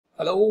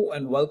Hello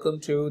and welcome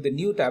to the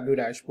new Tableau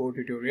dashboard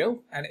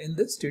tutorial, and in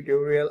this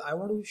tutorial I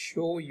want to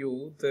show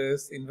you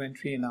this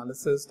inventory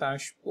analysis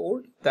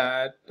dashboard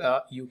that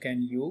you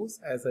can use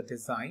as a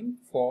design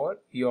for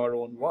your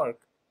own work.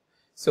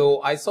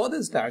 So I saw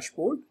this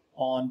dashboard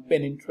on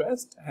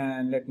Pinterest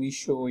and let me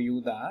show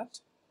you that.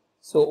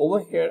 So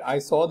over here I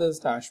saw this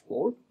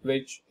dashboard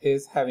which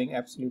is having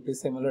absolutely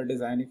similar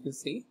design if you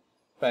see.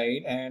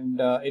 Right, and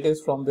it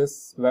is from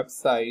this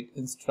website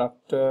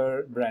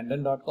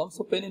instructorbrandon.com.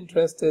 So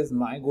Pinterest is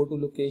my go-to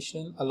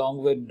location,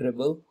 along with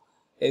Dribble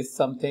is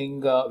something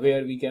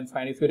where we can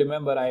find. If you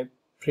remember, I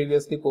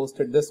previously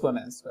posted this one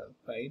as well,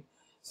 right?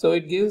 So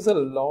it gives a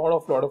lot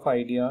of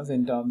ideas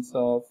in terms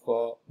of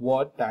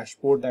what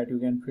dashboard that you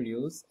can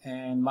produce,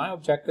 and my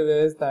objective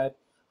is that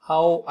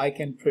how I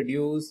can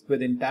produce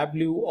within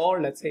Tableau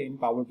or let's say in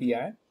Power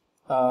BI,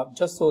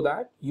 just so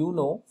that you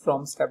know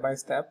from step by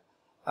step.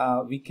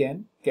 We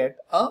can get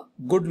a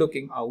good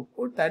looking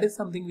output. That is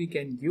something we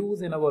can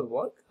use in our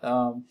work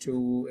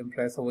to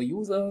impress our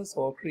users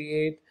or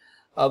create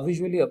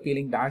visually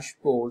appealing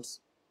dashboards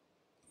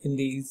in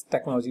these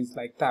technologies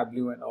like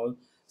Tableau and all.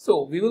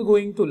 So we will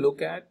going to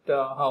look at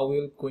how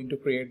we're going to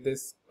create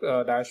this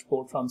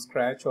dashboard from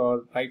scratch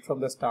or right from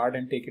the start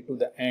and take it to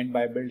the end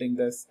by building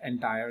this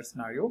entire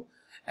scenario.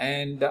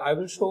 And I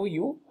will show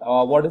you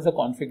what is the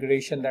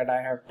configuration that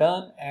I have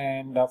done,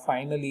 and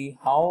finally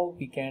how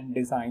we can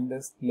design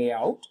this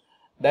layout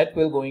that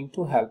will going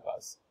to help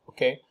us.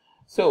 Okay,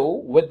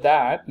 so with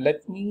that,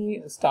 let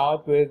me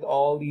start with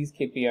all these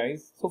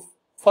KPIs. So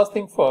first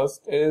thing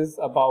first is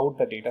about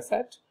the data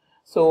set.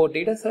 So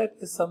data set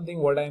is something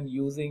what I'm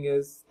using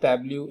is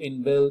Tableau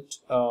inbuilt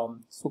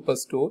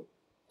Superstore.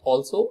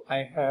 Also,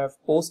 I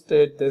have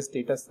posted this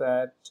data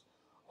set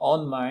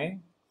on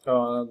my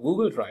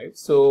Google Drive.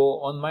 So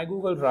on my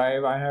Google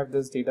Drive, I have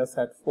this data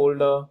set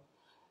folder.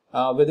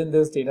 Within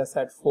this data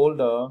set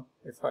folder,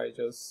 if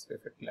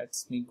it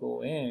lets me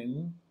go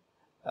in,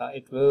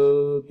 it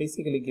will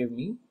basically give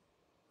me,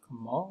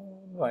 come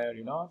on, why are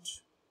you not?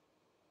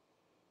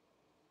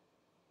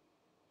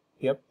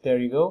 Yep, there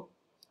you go.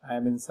 I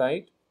am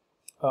inside.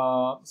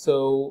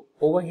 So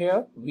over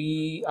here,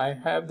 I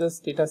have this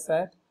data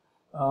set.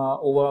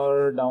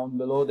 Over down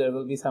below, there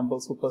will be sample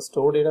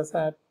superstore data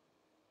set.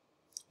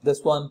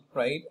 This one,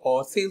 right,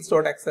 or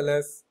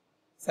sales.xls,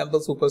 sample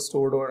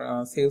superstore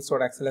or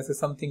sales.xls is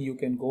something you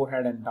can go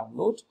ahead and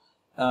download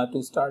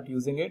to start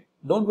using it.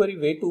 Don't worry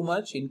way too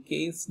much in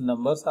case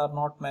numbers are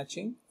not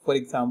matching. For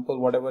example,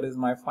 whatever is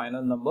my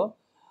final number,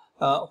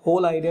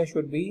 whole idea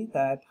should be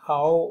that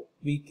how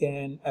we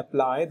can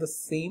apply the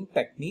same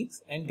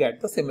techniques and get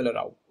the similar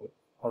output.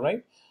 All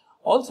right.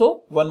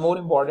 Also, one more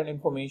important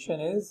information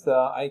is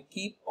I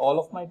keep all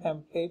of my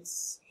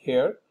templates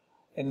here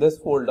in this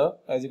folder.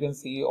 As you can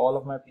see, all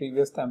of my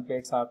previous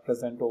templates are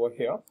present over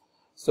here.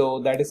 So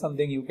that is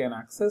something you can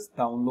access,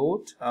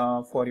 download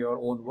for your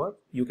own work.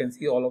 You can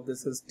see all of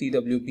this is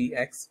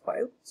TWBX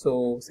file.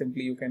 So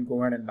simply you can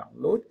go ahead and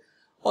download.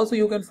 Also,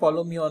 you can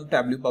follow me on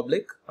Tableau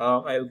Public.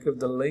 I'll give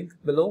the link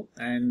below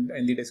and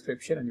in the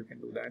description, and you can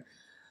do that.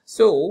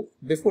 So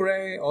before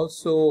I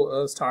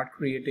also start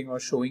creating or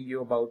showing you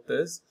about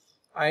this,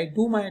 I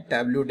do my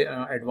Tableau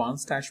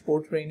advanced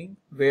dashboard training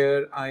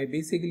where I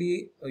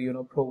basically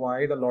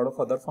provide a lot of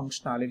other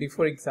functionality.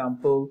 For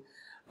example,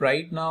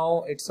 right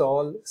now it's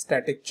all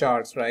static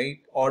charts, right?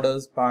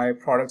 Orders by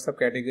product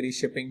subcategory,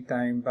 shipping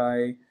time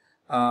by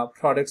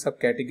product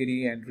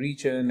subcategory and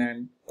region,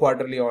 and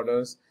quarterly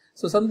orders.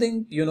 So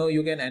something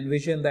you can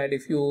envision that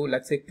if you,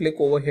 let's say, click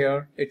over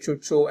here, it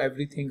should show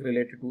everything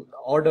related to the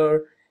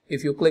order.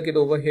 If you click it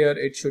over here,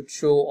 it should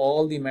show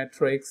all the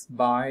metrics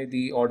by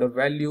the order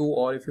value,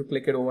 or if you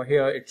click it over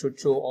here, it should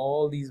show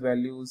all these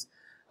values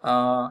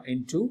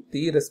into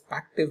the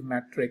respective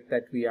metric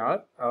that we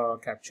are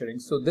capturing.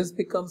 So this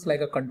becomes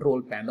like a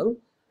control panel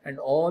and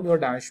all your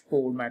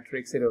dashboard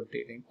metrics are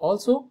updating.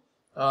 Also,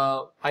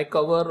 I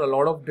cover a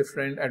lot of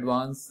different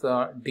advanced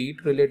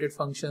date related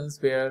functions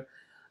where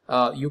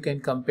you can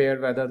compare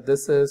whether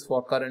this is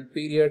for current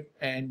period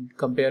and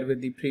compare with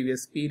the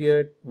previous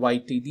period,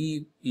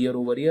 YTD, year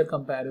over year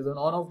comparison.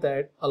 All of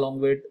that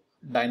along with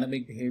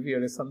dynamic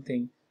behavior is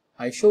something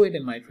I show it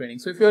in my training.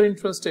 So if you're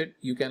interested,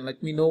 you can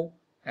let me know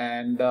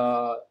and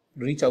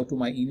reach out to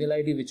my email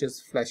ID, which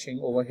is flashing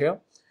over here,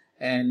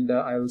 and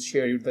I will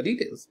share you the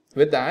details.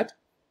 With that,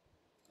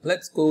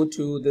 let's go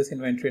to this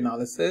inventory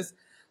analysis.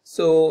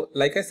 So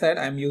like I said,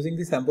 I'm using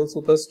the sample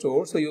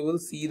superstore. So you will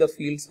see the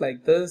fields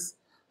like this.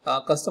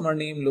 Customer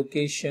name,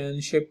 location,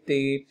 ship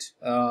date,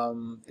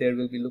 there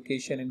will be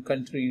location in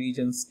country,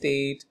 region,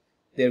 state,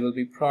 there will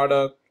be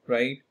product,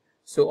 right?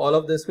 So all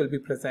of this will be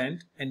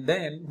present, and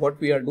then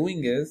what we are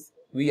doing is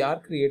we are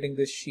creating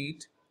this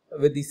sheet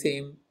with the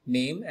same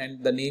name,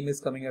 and the name is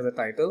coming as a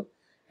title.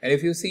 And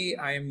if you see,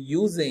 I am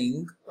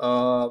using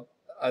a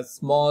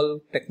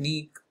small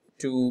technique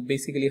to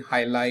basically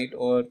highlight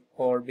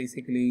or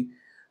basically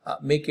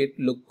make it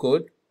look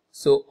good.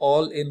 So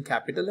all in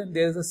capital, and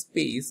there's a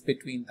space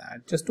between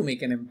that just to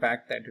make an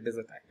impact that it is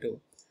a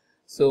title.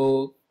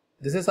 So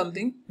this is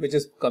something which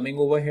is coming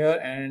over here,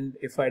 and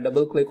if I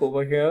double click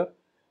over here,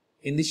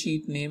 in the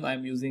sheet name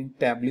I'm using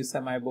Tableau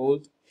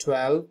semi-bold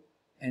 12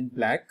 and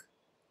black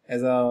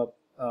as a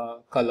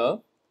color,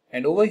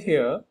 and over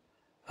here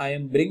I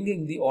am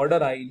bringing the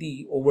order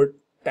ID over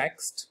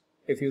text.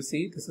 If you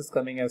see, this is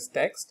coming as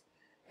text,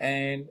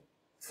 and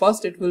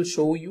first it will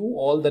show you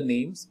all the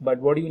names, but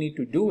what you need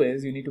to do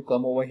is you need to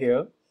come over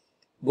here,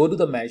 go to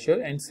the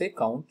measure and say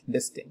count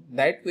distinct.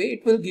 That way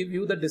it will give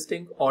you the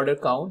distinct order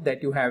count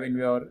that you have in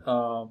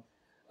your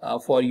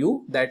for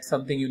you. That's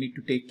something you need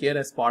to take care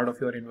as part of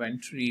your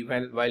inventory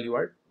while you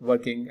are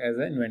working as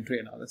an inventory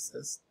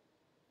analysis.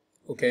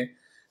 Okay,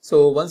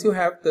 so once you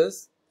have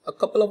this, a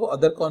couple of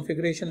other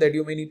configuration that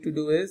you may need to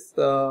do is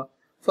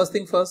first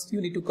thing first,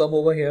 you need to come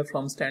over here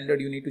from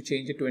standard, you need to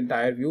change it to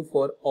entire view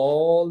for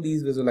all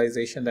these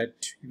visualization that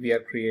we are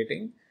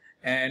creating.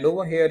 And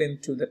over here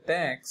into the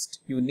text,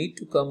 you need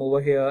to come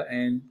over here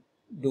and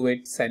do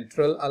it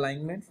central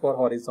alignment for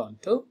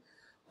horizontal.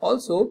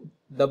 Also,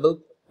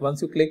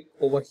 once you click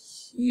over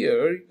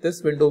here,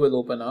 this window will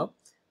open up.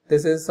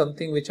 This is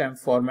something which I'm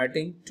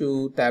formatting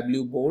to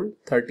Tableau Bold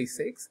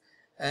 36,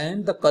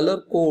 and the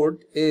color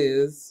code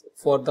is,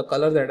 for the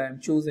color that I'm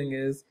choosing,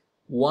 is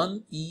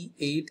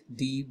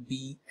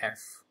 1E8DBF,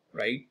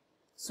 right?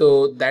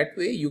 So that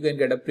way you can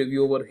get a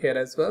preview over here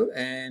as well,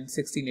 and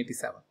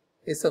 1687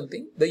 is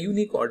something, the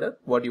unique order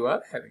what you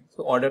are having.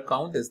 So order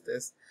count is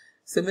this.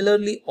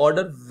 Similarly,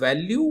 order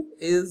value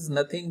is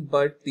nothing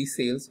but the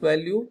sales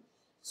value.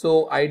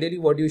 So ideally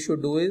what you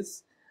should do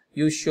is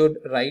you should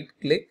right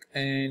click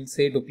and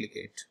say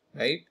duplicate,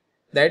 right?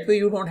 That way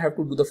you don't have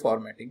to do the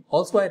formatting.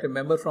 Also, I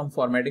remember from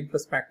formatting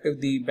perspective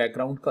the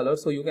background color,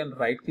 so you can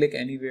right click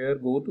anywhere,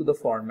 go to the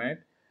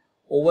format,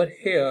 over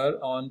here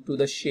onto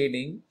the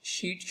shading,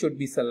 sheet should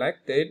be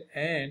selected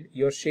and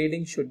your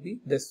shading should be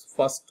this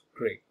first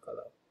gray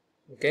color.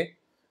 Okay,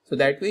 so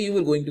that way you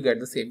will going to get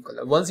the same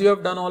color. Once you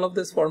have done all of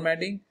this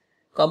formatting,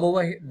 come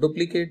over here,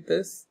 duplicate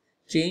this,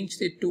 change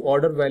it to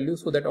order value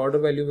so that order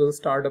value will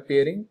start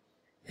appearing,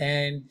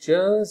 and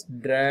just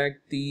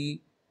drag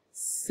the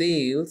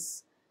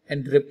sales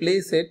and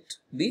replace it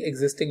the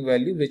existing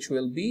value, which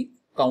will be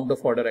count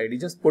of order ID.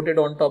 Just put it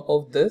on top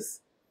of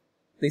this,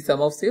 the sum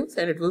of sales,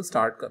 and it will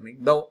start coming.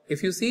 Now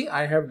if you see,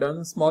 I have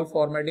done small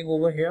formatting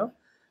over here.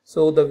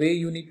 So the way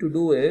you need to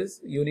do is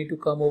you need to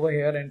come over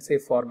here and say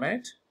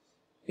format,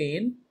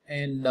 pane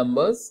and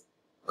numbers,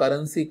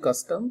 currency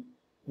custom,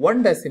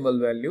 1 decimal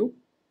value,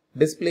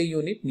 display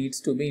unit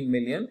needs to be in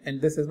million, and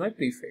this is my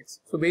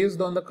prefix. So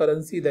based on the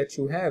currency that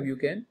you have, you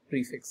can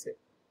prefix it.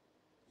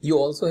 You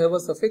also have a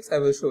suffix. I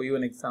will show you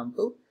an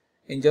example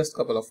in just a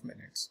couple of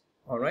minutes.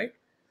 All right.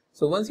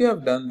 So once you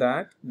have done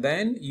that,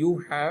 then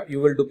you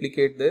will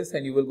duplicate this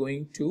and you will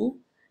going to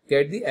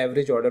get the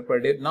average order per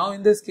day. Now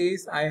in this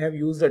case, I have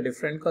used a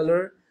different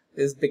color,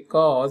 is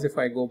because if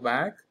I go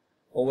back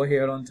over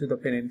here onto the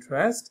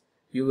Pinterest,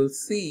 you will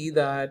see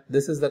that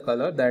this is the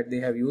color that they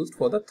have used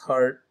for the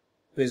third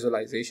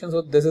visualization.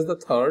 So this is the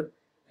third,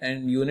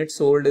 and unit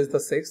sold is the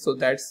sixth. So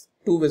that's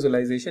 2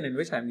 visualization in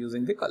which I'm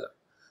using the color.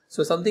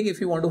 So something, if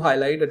you want to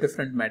highlight a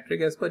different metric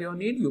as per your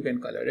need, you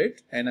can color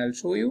it, and I'll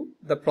show you.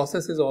 The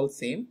process is all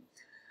same.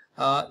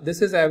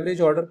 This is average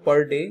order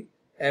per day.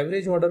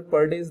 Average order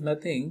per day is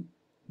nothing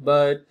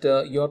but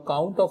your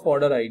count of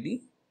order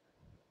ID,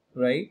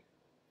 right?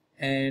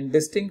 And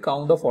distinct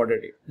count of order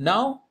date.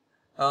 Now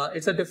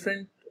it's a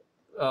different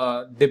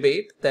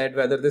debate that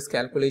whether this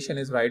calculation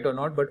is right or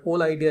not, but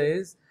whole idea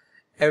is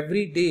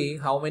every day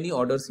how many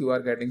orders you are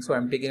getting. So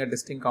I'm taking a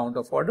distinct count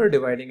of order,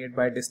 dividing it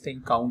by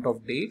distinct count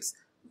of dates,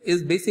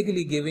 is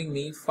basically giving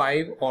me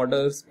 5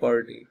 orders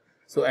per day.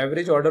 So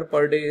average order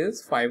per day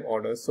is 5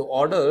 orders. So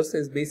orders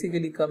is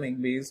basically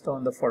coming based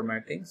on the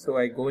formatting. So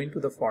I go into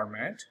the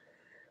format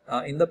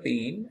in the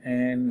pane,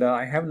 and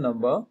I have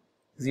number,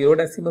 0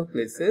 decimal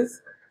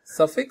places,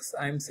 suffix,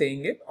 I'm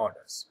saying it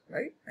orders,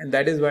 right? And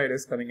that is why it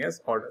is coming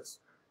as orders.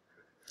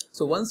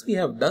 So once we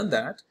have done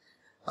that,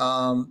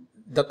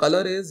 the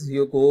color is,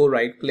 you go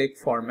right click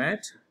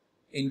format,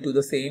 into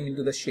the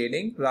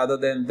shading, rather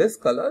than this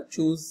color,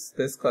 choose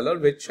this color,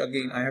 which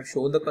again I have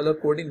shown the color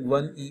coding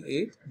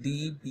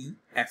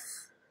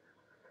 1E8DBF.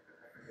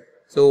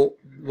 So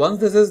once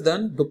this is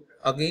done,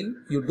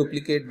 again you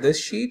duplicate this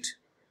sheet.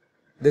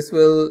 This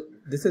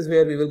is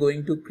where we will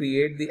going to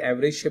create the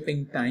average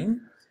shipping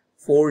time,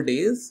 4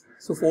 days.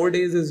 So 4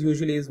 days is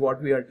usually is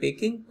what we are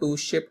taking to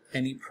ship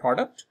any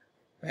product,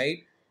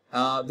 right?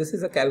 This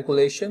is a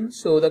calculation.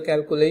 So the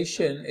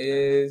calculation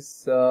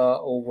is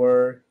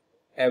over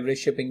average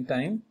shipping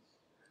time.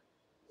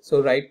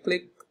 So right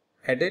click,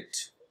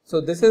 edit.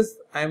 So this is,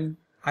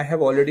 I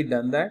have already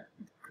done that.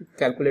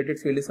 Calculated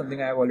field is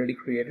something I have already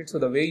created. So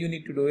the way you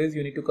need to do is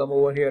you need to come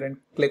over here and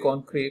click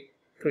on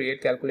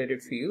create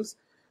calculated fields.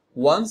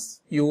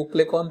 Once you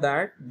click on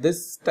that,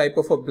 this type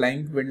of a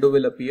blank window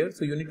will appear.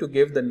 So you need to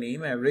give the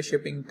name, average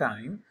shipping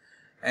time,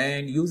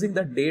 and using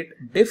the date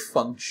diff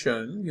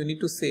function, you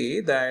need to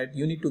say that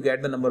you need to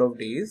get the number of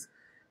days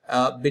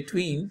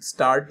between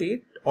start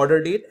date,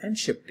 order date and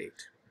ship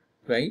date,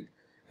 right?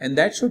 and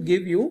that should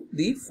give you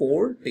the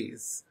 4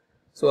 days.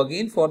 So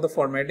again, for the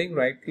formatting,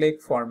 right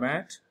click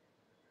format,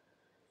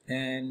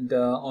 and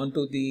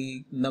onto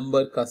the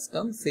number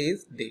custom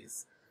says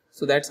days.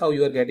 So that's how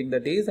you are getting the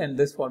days, and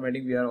this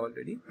formatting we are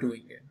already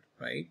doing it,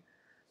 right?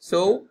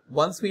 So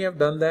once we have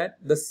done that,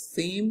 the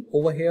same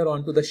over here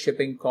onto the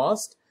shipping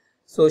cost.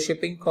 So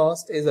shipping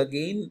cost is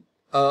again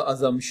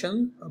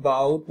assumption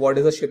about what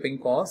is the shipping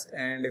cost,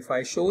 and if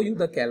I show you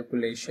the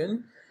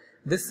calculation,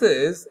 this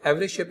is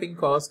average shipping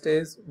cost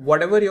is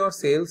whatever your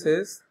sales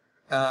is,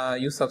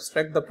 you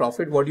subtract the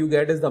profit, what you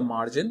get is the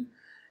margin,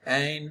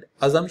 and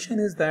assumption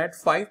is that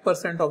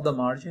 5% of the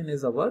margin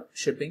is our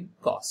shipping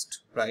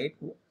cost, right?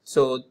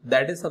 So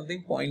that is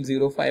something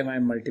 0.05 I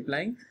am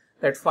multiplying,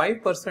 that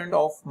 5%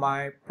 of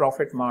my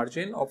profit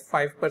margin of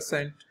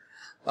 5%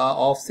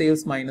 of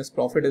sales minus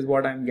profit is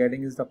what I'm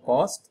getting is the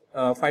cost.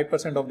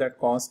 5% of that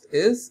cost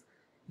is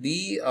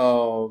the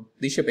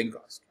shipping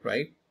cost,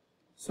 right?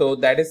 So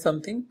that is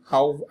something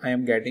how I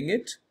am getting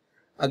it.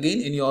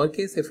 Again, in your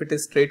case, if it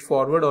is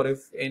straightforward, or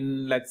if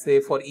in, let's say,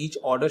 for each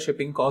order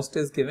shipping cost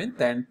is given,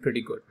 then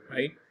pretty good,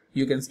 right?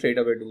 You can straight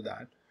away do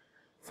that.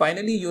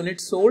 Finally,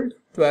 units sold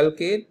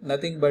 12K,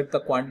 nothing but the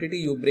quantity.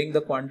 You bring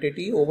the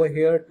quantity over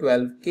here.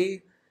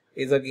 12K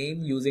is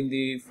again using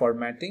the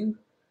formatting.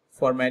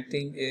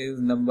 Formatting is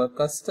number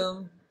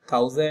custom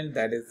 1000.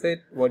 That is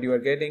it. What you are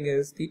getting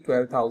is the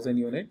 12,000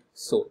 unit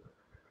sold.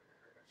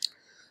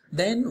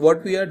 Then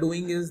what we are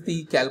doing is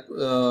the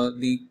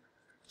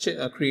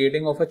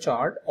creating of a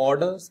chart,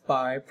 orders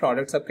by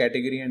product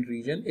subcategory and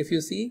region. If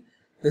you see,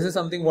 this is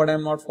something what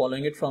I'm not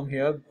following it from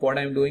here. What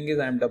I'm doing is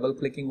I'm double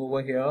clicking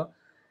over here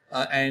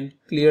and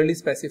clearly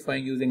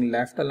specifying using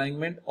left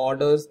alignment,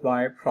 orders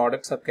by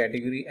product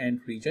subcategory and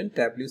region,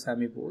 Tableau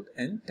semi-bold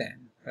and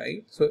 10,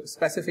 right? So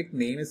specific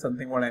name is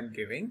something what I'm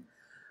giving.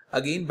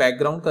 Again,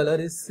 background color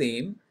is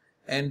same,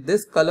 and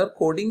this color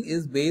coding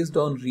is based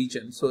on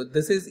region. So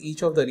this is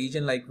each of the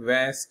region like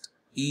west,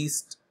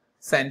 east,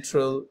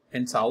 central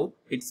and south.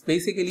 It's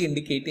basically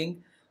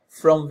indicating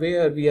from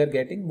where we are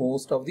getting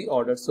most of the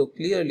orders. So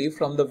clearly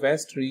from the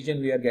west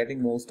region we are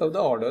getting most of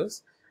the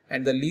orders,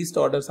 and the least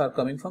orders are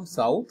coming from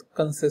south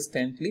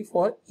consistently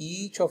for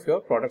each of your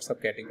product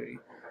subcategory.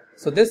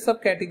 So this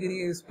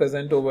subcategory is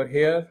present over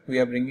here. We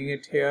are bringing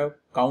it here.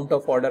 Count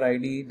of order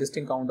ID,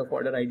 distinct count of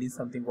order ID is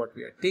something what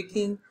we are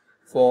taking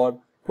for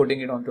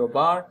putting it onto a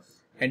bar.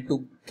 And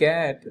to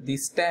get the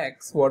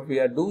stacks, what we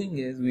are doing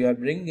is we are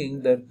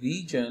bringing the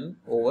region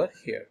over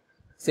here.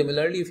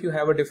 Similarly, if you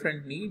have a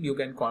different need, you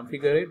can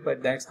configure it,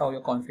 but that's how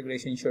your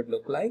configuration should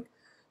look like.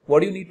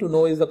 What you need to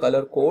know is the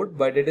color code,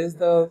 but it is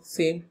the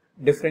same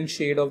different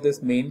shade of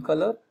this main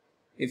color.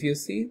 If you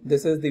see,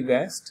 this is the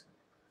west,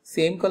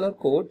 same color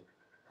code.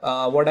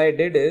 What I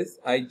did is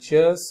I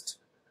just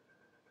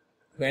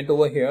went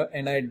over here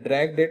and I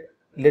dragged it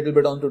little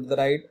bit onto the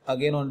right,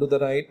 again onto the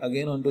right,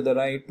 again onto the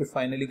right to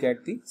finally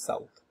get the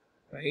south,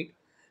 right?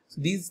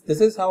 So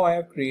this is how I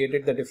have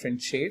created the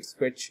different shades,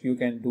 which you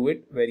can do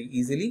it very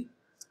easily,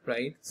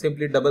 right?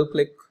 Simply double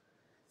click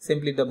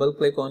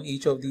on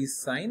each of these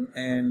sign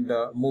and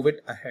move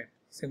it ahead.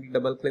 Simply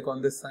double click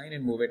on this sign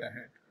and move it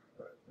ahead,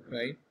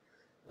 right?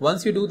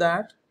 Once you do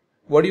that,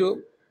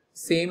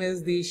 same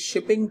as the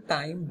shipping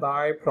time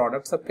by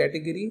product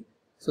subcategory.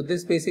 So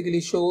this basically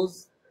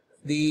shows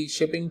the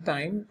shipping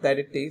time that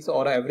it takes,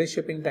 or average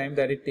shipping time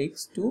that it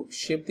takes to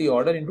ship the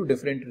order into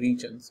different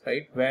regions,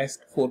 right?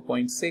 West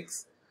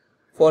 4.6.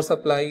 For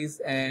supplies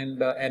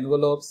and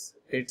envelopes,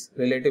 it's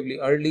relatively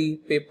early.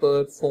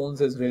 Paper, phones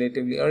is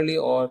relatively early,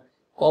 or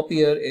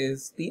copier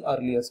is the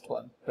earliest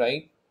one,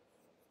 right?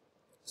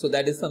 So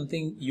that is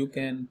something you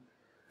can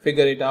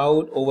figure it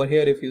out. Over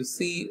here, if you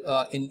see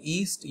in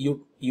east,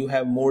 you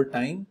have more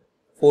time,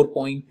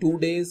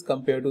 4.2 days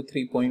compared to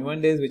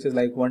 3.1 days, which is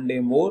like 1 day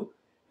more.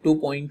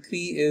 2.3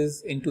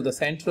 is into the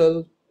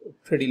central,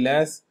 pretty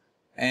less,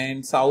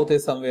 and south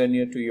is somewhere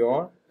near to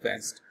your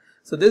west.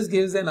 So this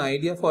gives an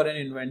idea for an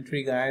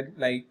inventory guide,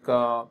 like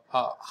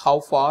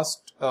how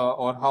fast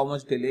or how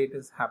much delay it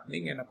is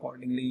happening, and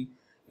accordingly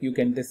you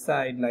can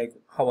decide like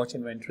how much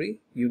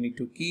inventory you need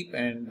to keep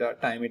and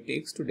time it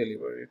takes to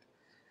deliver it.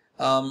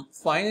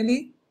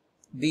 Finally,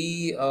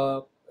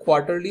 the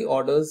quarterly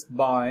orders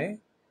by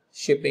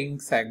shipping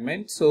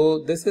segment. So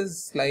this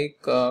is like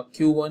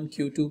Q1,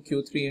 Q2,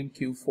 Q3 and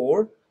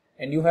Q4,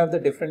 and you have the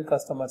different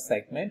customer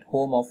segment: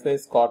 home,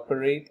 office,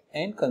 corporate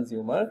and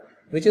consumer,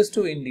 which is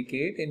to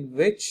indicate in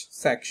which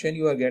section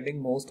you are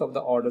getting most of the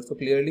orders. So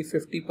clearly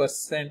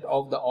 50%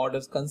 of the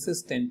orders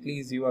consistently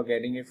is you are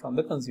getting it from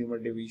the consumer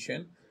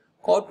division,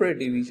 corporate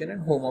division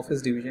and home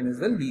office division is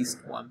the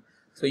least one.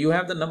 So you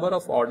have the number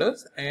of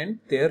orders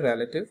and their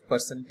relative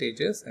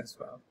percentages as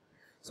well.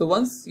 So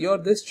once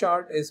this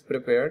chart is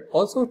prepared,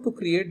 also to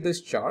create this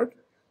chart,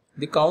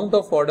 the count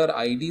of order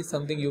ID is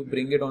something you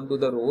bring it onto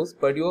the rows,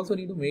 but you also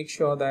need to make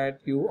sure that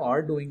you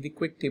are doing the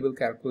quick table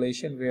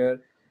calculation where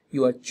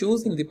you are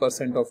choosing the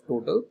percent of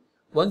total.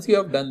 Once you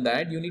have done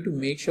that, you need to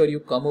make sure you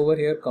come over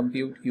here,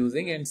 compute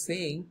using and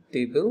saying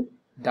table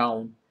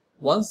down.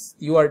 Once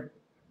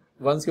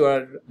once you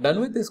are done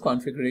with this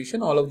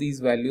configuration, all of these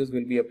values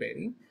will be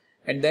appearing,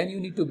 and then you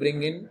need to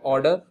bring in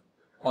order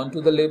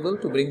onto the label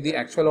to bring the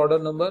actual order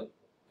number,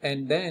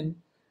 and then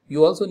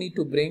you also need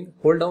to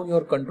hold down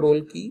your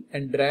control key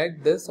and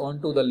drag this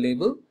onto the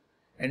label,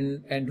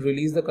 and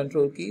release the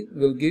control key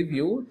will give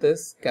you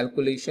this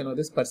calculation or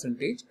this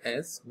percentage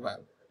as well.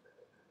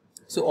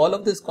 So all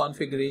of this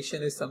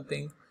configuration is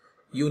something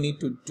you need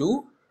to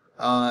do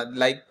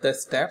like the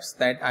steps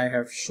that I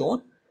have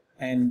shown,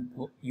 and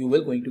you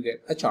will going to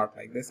get a chart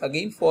like this.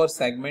 Again, for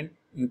segment,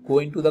 you go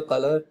into the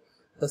color,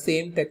 the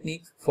same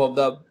technique. For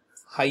the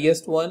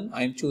highest one,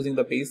 I am choosing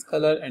the base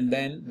color and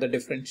then the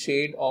different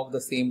shade of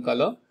the same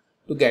color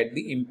to get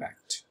the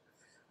impact.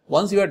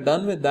 Once you are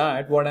done with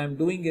that, what I'm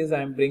doing is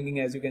I'm bringing,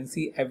 as you can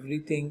see,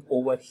 everything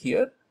over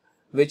here,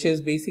 which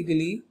is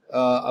basically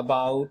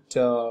about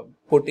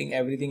putting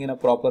everything in a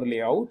proper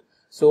layout.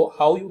 So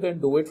how you can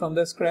do it from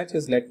the scratch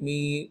is, let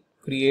me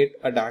create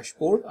a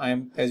dashboard.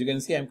 As you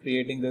can see, I'm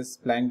creating this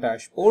blank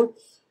dashboard.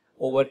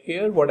 Over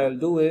here, what I'll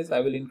do is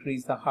I will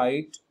increase the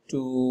height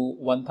to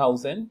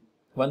 1000.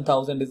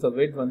 1000 is the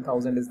width,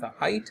 1000 is the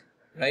height,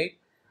 right?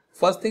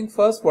 First thing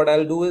first, what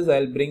I'll do is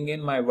I'll bring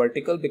in my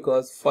vertical,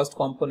 because first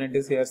component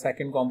is here,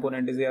 second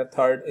component is here,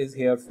 third is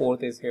here,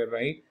 fourth is here,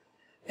 right?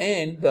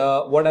 And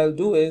what I'll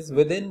do is,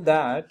 within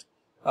that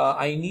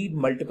I need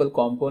multiple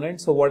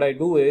components. So what I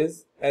do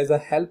is, as a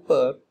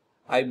helper,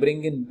 I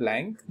bring in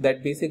blank.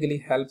 That basically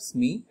helps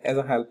me as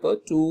a helper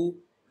to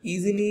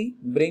easily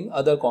bring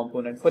other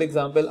components. For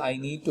example, I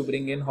need to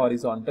bring in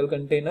horizontal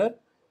container.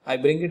 I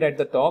bring it at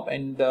the top,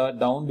 and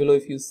down below,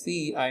 if you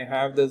see, I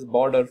have this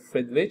border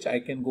with which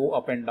I can go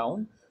up and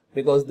down,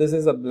 because this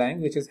is a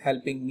blank which is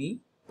helping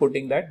me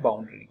putting that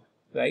boundary,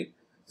 right?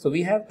 So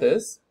we have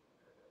this.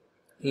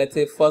 Let's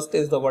say first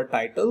is the word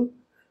title.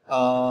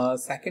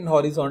 Second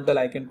horizontal,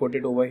 I can put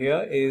it over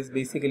here, is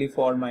basically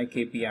for my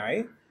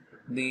KPI.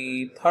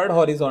 The third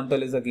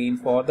horizontal is again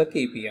for the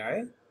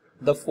KPI.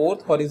 The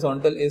fourth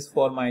horizontal is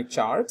for my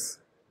charts,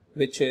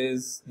 which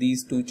is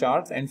these two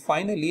charts. And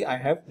finally, I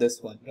have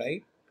this one,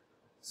 right?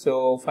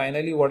 So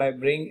finally, what I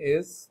bring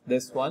is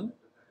this one,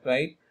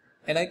 right?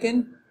 And I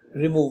can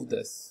remove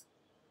this.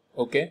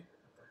 Okay.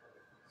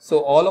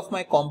 So all of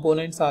my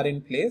components are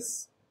in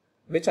place,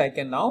 which I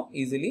can now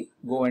easily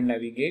go and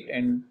navigate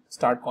and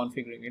start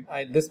configuring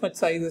it. This much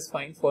size is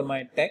fine for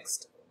my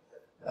text,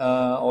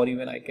 or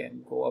even I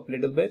can go up a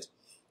little bit,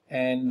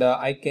 and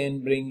I can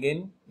bring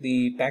in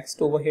the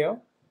text over here.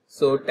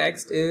 So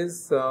text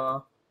is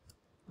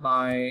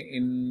my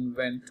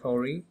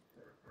inventory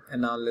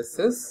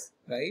analysis,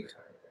 right?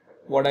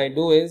 What I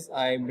do is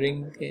I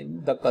bring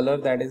in the color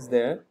that is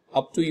there.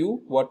 Up to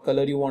you what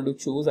color you want to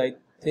choose. I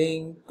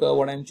think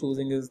what I'm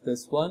choosing is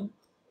this one,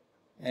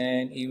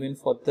 and even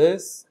for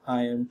this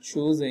I am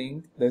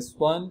choosing this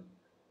one,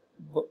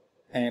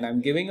 and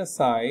I'm giving a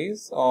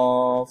size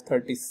of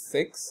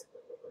 36,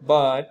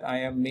 but I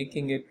am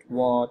making it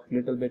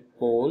little bit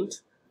bold.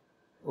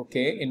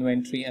 Okay,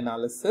 inventory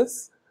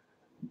analysis,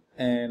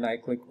 and I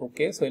click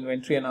OK. So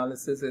inventory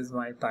analysis is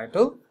my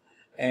title,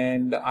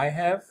 and I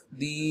have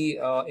the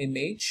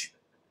image.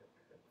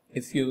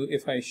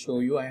 If I show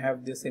you, I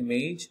have this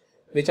image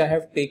which I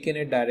have taken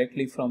it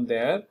directly from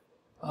there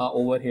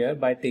over here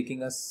by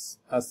taking a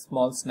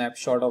small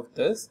snapshot of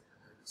this.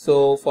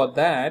 So for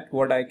that,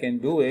 what I can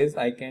do is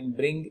I can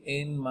bring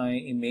in my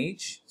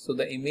image. So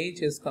the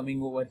image is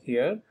coming over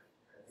here,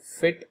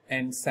 fit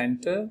and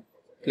center,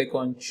 click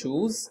on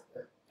choose,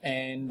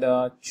 and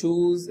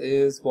choose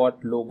is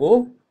what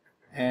logo,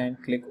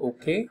 and click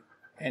OK,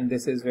 and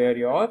this is where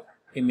your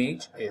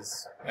image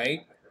is,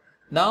 right?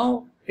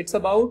 Now it's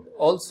about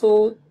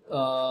also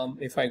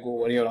if I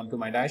go over here onto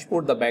my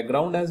dashboard, the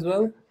background as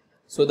well.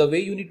 So the way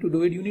you need to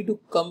do it, you need to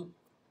come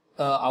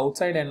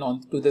outside and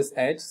onto this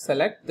edge,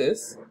 select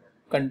this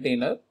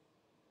container,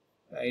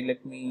 right?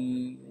 Let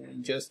me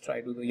just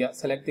try to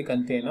select the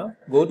container,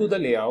 go to the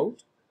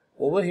layout,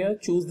 over here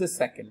choose the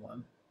second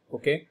one,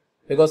 okay,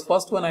 because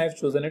first one I have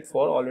chosen it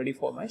already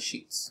for my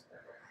sheets.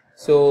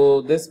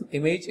 So this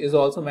image is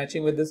also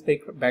matching with this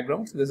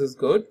background, so this is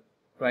good,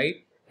 right?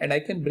 And I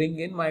can bring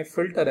in my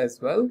filter as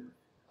well,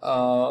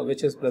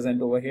 which is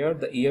present over here,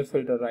 the ear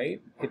filter,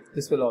 right?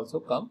 This will also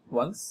come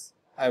once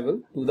I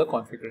will do the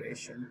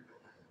configuration.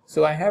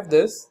 So I have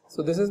this.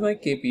 So this is my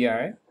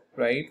KPI,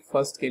 right?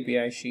 First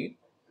KPI sheet.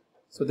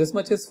 So this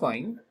much is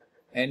fine.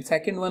 And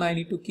second one, I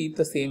need to keep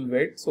the same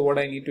width. So what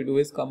I need to do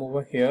is come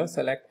over here,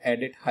 select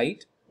edit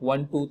height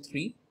 1, 2,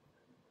 3,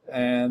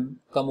 and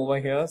come over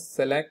here,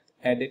 select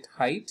edit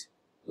height.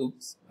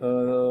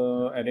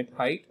 Edit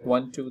height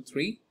 1, 2,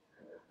 3.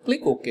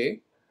 Click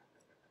OK,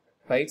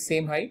 right?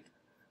 Same height.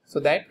 So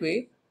that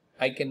way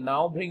I can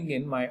now bring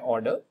in my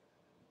order,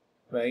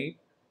 right?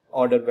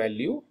 Order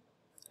value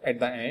at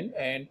the end,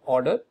 and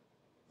order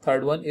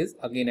third one is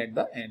again at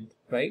the end,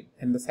 right?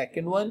 And the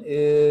second one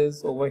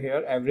is over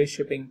here, average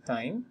shipping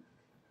time,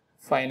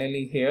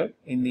 finally here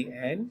in the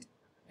end,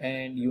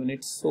 and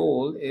unit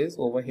sold is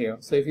over here.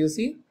 So if you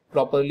see,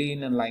 properly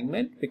in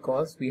alignment,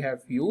 because we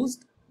have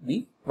used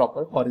the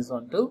proper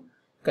horizontal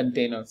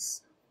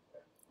containers.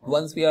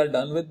 Once we are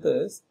done with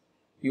this,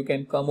 you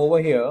can come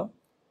over here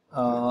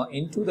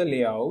into the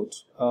layout.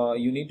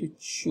 You need to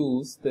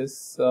choose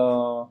this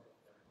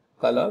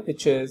color,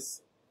 which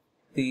is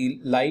the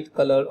light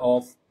color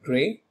of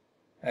gray,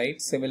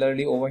 right?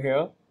 Similarly over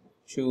here,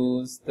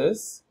 choose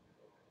this,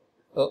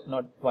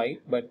 not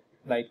white, but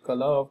light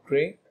color of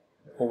gray.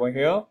 Over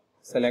here,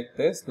 select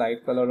this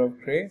light color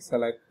of gray,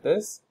 select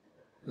this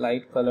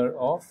light color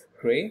of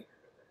gray.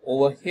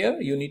 Over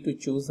here, you need to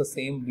choose the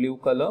same blue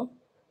color.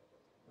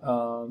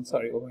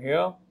 Over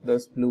here,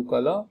 this blue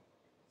color.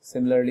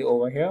 Similarly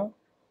over here,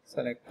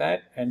 select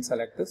that and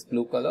select this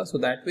blue color. So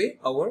that way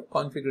our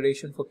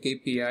configuration for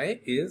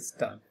KPI is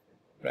done,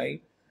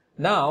 right?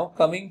 Now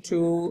coming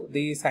to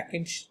the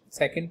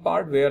second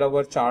part where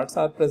our charts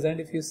are present.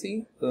 If you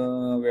see,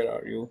 where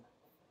are you?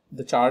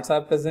 The charts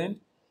are present.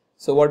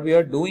 So what we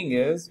are doing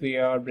is we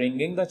are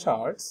bringing the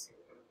charts.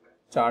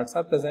 Charts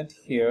are present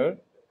here,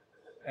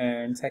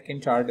 and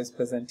second chart is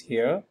present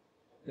here.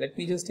 Let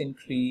me just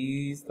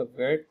increase the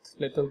width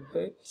little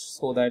bit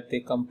so that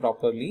they come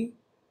properly.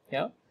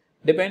 Yeah,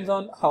 depends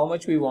on how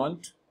much we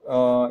want.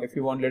 If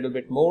you want a little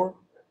bit more,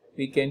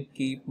 we can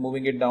keep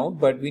moving it down,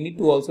 but we need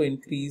to also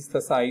increase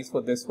the size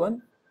for this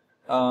one,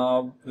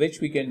 which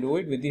we can do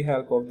it with the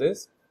help of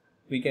this.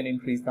 We can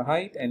increase the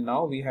height, and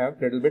now we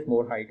have a little bit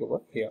more height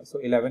over here. So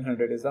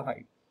 1100 is the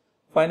height.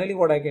 Finally,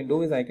 what I can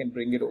do is I can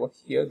bring it over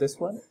here, this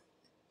one.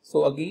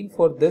 So again,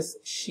 for this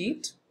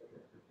sheet,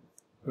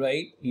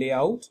 right,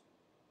 layout,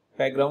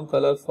 background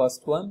color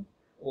first one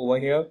over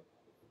here,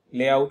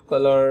 layout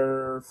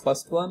color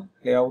first one,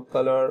 layout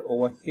color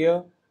over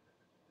here,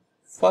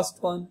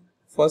 first one,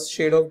 first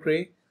shade of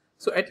gray.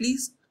 So at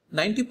least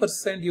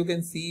 90% you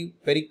can see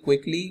very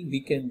quickly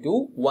we can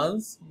do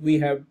once we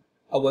have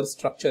our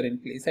structure in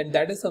place, and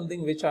that is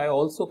something which I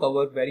also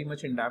cover very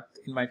much in depth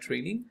in my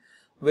training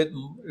with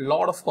a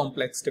lot of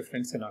complex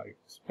different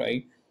scenarios,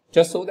 right?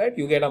 Just so that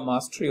you get a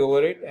mastery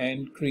over it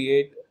and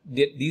create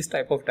these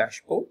type of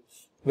dashboard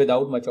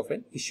without much of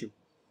an issue.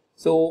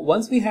 So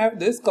once we have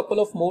this, couple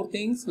of more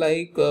things,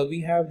 like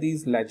we have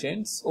these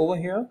legends over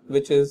here,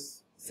 which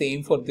is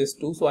same for this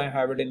too. So I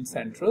have it in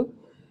central,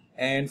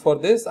 and for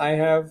this I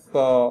have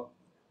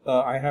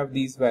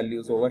these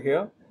values over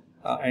here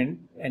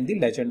and the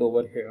legend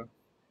over here,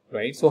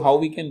 right? So how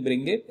we can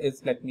bring it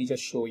is, let me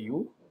just show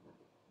you.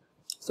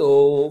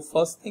 So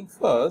first thing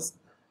first,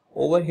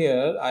 over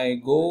here I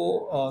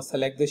go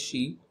select the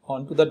sheet,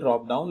 onto the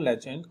drop down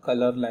legend.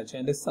 Color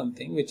legend is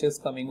something which is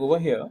coming over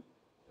here,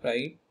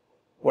 right?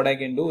 What I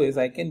can do is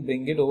I can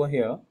bring it over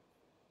here.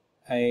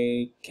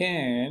 I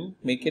can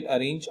make it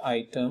arrange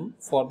item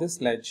for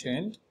this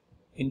legend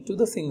into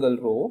the single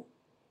row,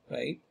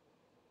 right?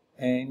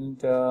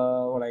 And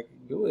what I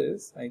can do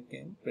is I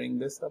can bring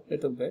this up a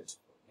little bit.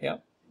 Yeah,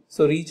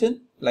 so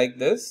region like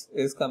this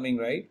is coming,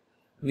 right?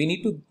 We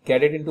need to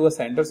get it into a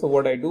center. So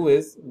what I do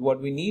is,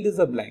 what we need is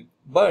a blank,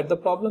 but the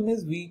problem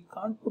is we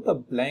can't put a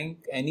blank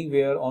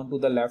anywhere onto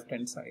the left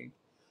hand side.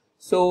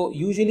 So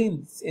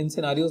usually in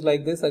scenarios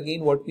like this,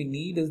 again what we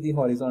need is the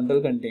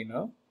horizontal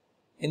container.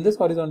 In this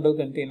horizontal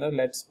container,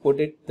 let's put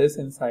it this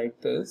inside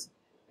this,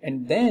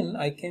 and then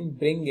I can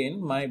bring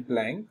in my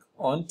blank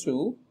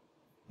onto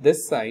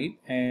this side,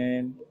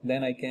 and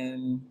then I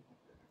can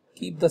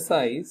keep the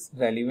size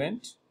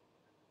relevant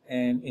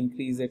and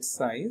increase its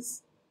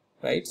size,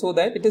 right, so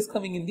that it is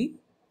coming in the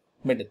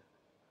middle,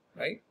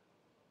 right?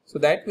 So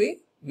that way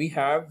we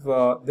have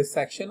this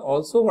section.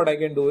 Also what I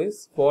can do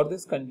is, for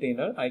this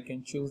container I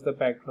can choose the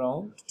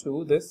background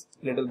to this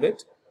little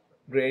bit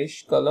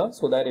grayish color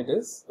so that it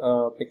is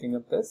picking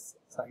up this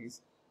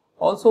size.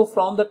 Also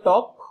from the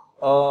top,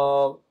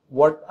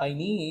 what I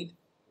need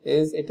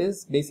is, it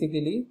is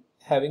basically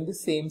having the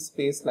same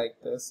space like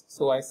this.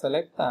 So I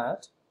select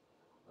that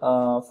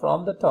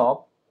from the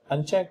top,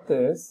 uncheck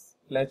this,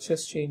 let's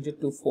just change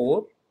it to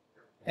 4,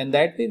 and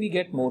that way we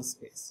get more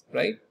space,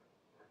 right?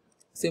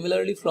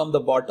 Similarly from the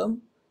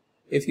bottom,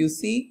 if you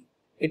see,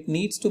 it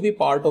needs to be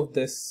part of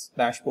this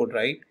dashboard,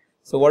 right?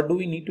 So what do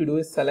we need to do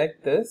is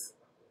select this,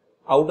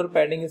 outer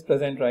padding is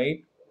present,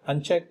 right?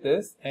 Uncheck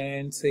this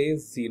and say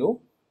 0,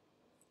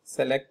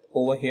 select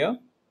over here,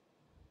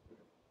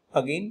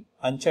 again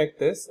uncheck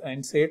this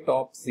and say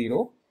top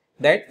 0.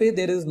 That way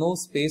there is no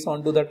space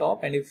onto the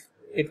top, and if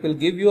it will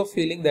give you a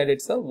feeling that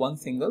it's a one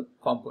single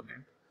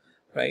component,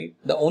 right?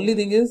 The only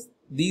thing is,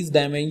 these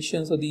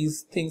dimensions or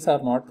these things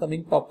are not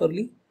coming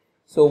properly.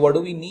 So what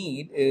do we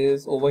need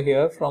is, over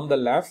here from the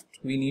left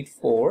we need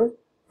 4,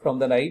 from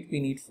the right we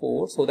need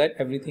 4, so that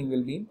everything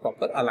will be in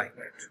proper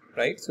alignment,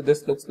 right? So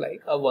this looks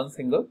like a one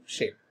single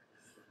shape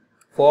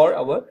for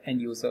our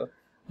end user.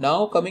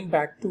 Now coming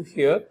back to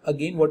here,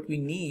 again what we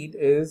need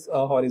is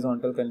a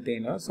horizontal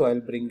container. So I'll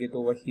bring it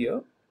over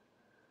here.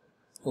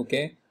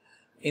 Okay,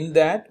 in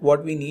that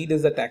what we need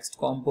is a text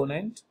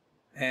component,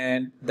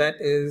 and that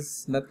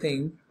is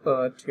nothing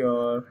but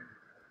your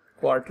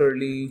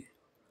quarterly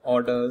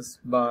orders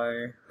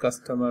by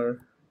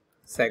customer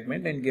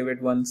segment, and give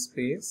it 1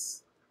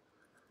 space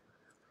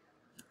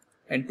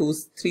and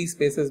 2-3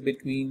 spaces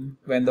between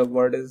when the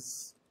word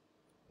is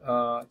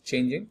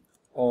changing.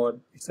 or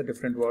it's a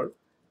different word.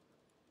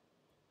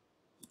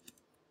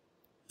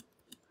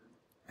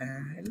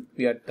 And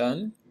we are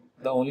done.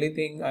 The only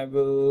thing I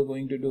will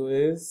going to do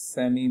is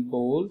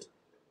semi-bold.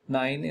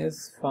 9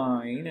 is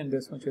fine and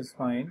this much is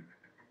fine,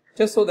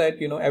 just so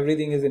that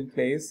everything is in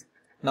place.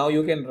 Now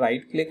you can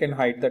right click and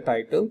hide the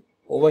title.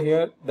 Over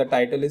here the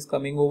title is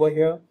coming over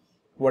here.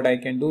 What I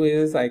can do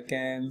is I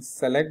can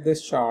select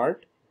this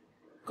chart,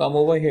 come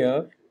over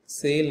here,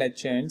 say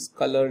legends,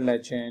 color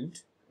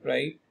legend,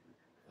 right?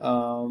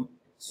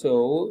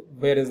 So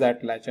where is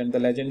that legend? The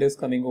legend is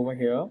coming over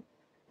here.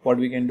 What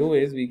we can do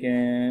is we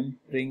can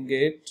bring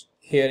it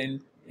here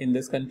in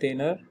this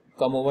container,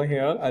 come over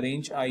here,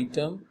 arrange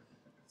item,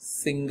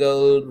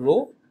 single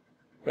row,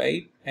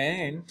 right?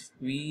 And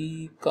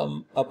we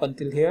come up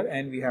until here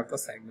and we have the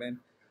segment.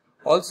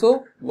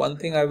 Also, one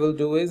thing I will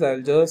do is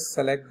I'll just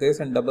select this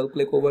and double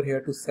click over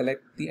here to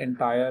select the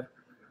entire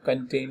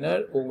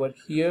container. Over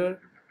here,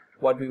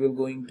 what we will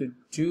going to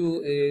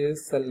do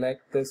is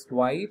select this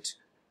white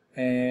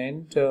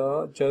and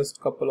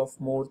just couple of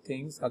more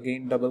things.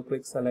 Again, double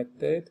click,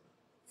 select it.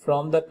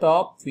 From the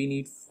top we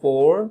need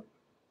 4,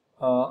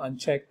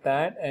 uncheck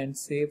that and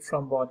save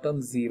from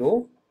bottom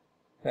 0,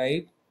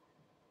 right?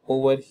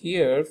 Over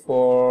here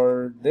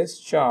for this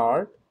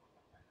chart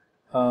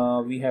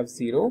we have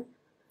 0,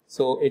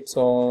 so it's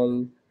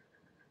all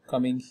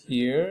coming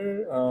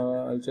here.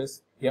 I'll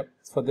just,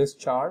 for this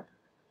chart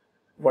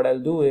what I'll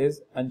do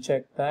is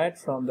uncheck that.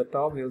 From the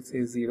top we'll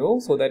say 0,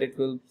 so that it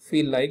will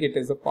feel like it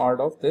is a part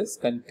of this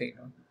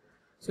container.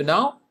 So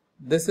now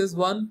this is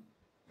 1,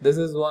 this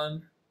is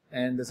 1,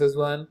 and this is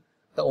 1.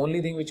 The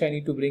only thing which I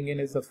need to bring in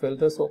is the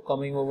filter. So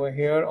coming over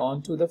here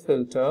onto the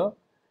filter,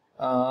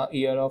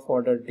 year of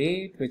order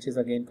date, which is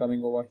again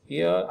coming over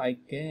here, I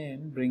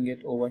can bring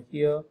it over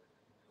here,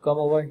 come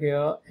over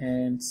here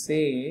and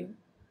say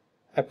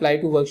apply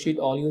to worksheet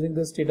all using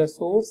this data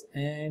source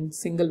and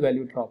single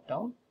value drop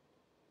down.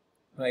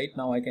 Right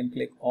now I can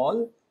click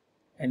all,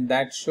 and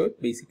that should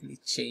basically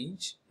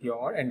change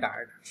your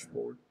entire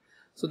dashboard.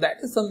 So that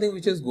is something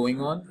which is going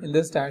on in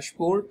this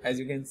dashboard. As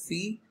you can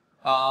see,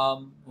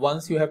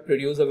 once you have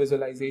produced a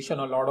visualization,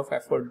 a lot of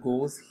effort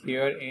goes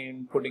here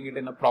in putting it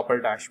in a proper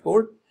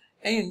dashboard,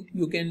 and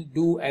you can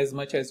do as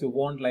much as you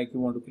want. Like you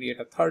want to create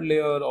a third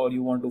layer or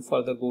you want to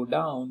further go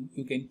down,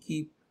 you can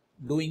keep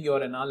doing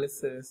your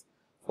analysis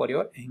for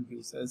your end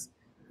users.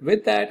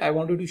 With that, I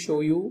wanted to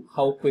show you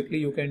how quickly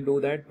you can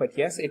do that. But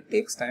yes, it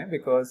takes time,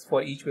 because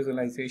for each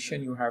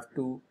visualization you have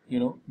to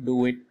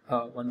do it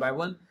one by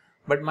one.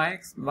 But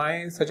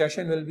my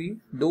suggestion will be,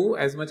 do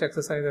as much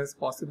exercise as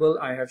possible.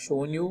 I have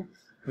shown you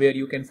where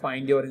you can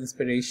find your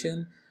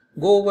inspiration.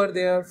 Go over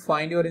there,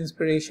 find your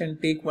inspiration,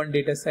 take one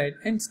data set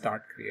and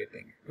start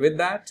creating. With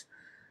that,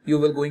 you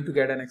will going to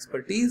get an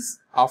expertise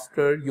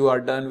after you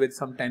are done with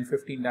some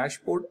 10-15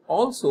 dashboard.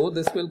 Also,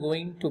 this will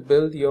going to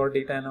build your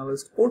data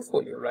analyst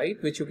portfolio, right,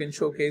 which you can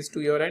showcase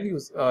to your end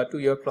user, to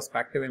your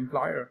prospective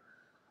employer.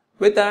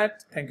 With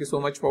that, thank you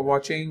so much for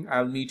watching.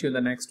 I'll meet you in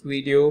the next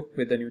video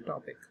with a new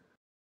topic.